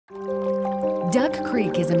Duck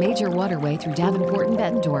Creek is a major waterway through Davenport and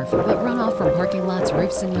Bettendorf, but runoff from parking lots,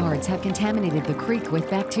 roofs, and yards have contaminated the creek with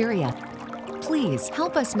bacteria. Please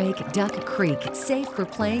help us make Duck Creek safe for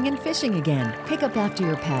playing and fishing again. Pick up after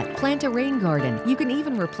your pet, plant a rain garden. You can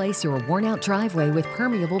even replace your worn-out driveway with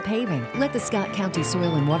permeable paving. Let the Scott County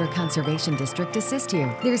Soil and Water Conservation District assist you.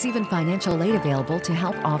 There's even financial aid available to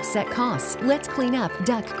help offset costs. Let's clean up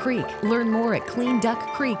Duck Creek. Learn more at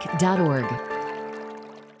cleanduckcreek.org.